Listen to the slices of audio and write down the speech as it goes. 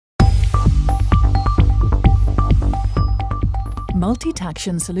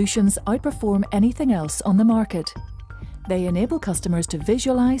MultiTaction solutions outperform anything else on the market. They enable customers to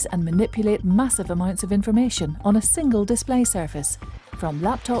visualize and manipulate massive amounts of information on a single display surface, from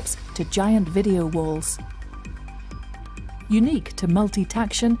laptops to giant video walls. Unique to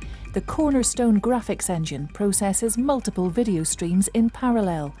MultiTaction, the cornerstone graphics engine processes multiple video streams in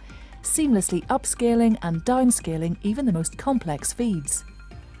parallel, seamlessly upscaling and downscaling even the most complex feeds.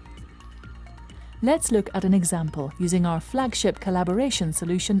 Let's look at an example using our flagship collaboration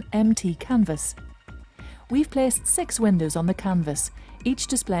solution, MT Canvas. We've placed 6 windows on the canvas, each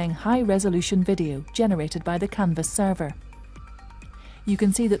displaying high-resolution video generated by the Canvas server. You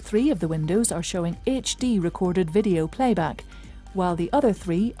can see that 3 of the windows are showing HD recorded video playback, while the other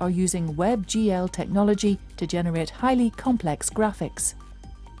 3 are using WebGL technology to generate highly complex graphics.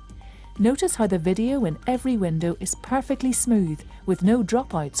 Notice how the video in every window is perfectly smooth, with no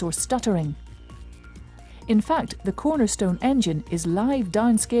dropouts or stuttering. In fact, the Cornerstone engine is live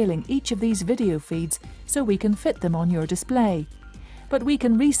downscaling each of these video feeds so we can fit them on your display. But we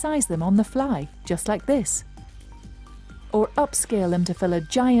can resize them on the fly, just like this. Or upscale them to fill a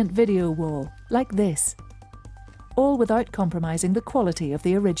giant video wall, like this. All without compromising the quality of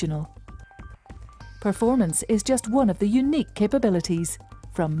the original. Performance is just one of the unique capabilities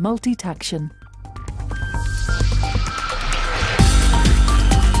from MultiTaction.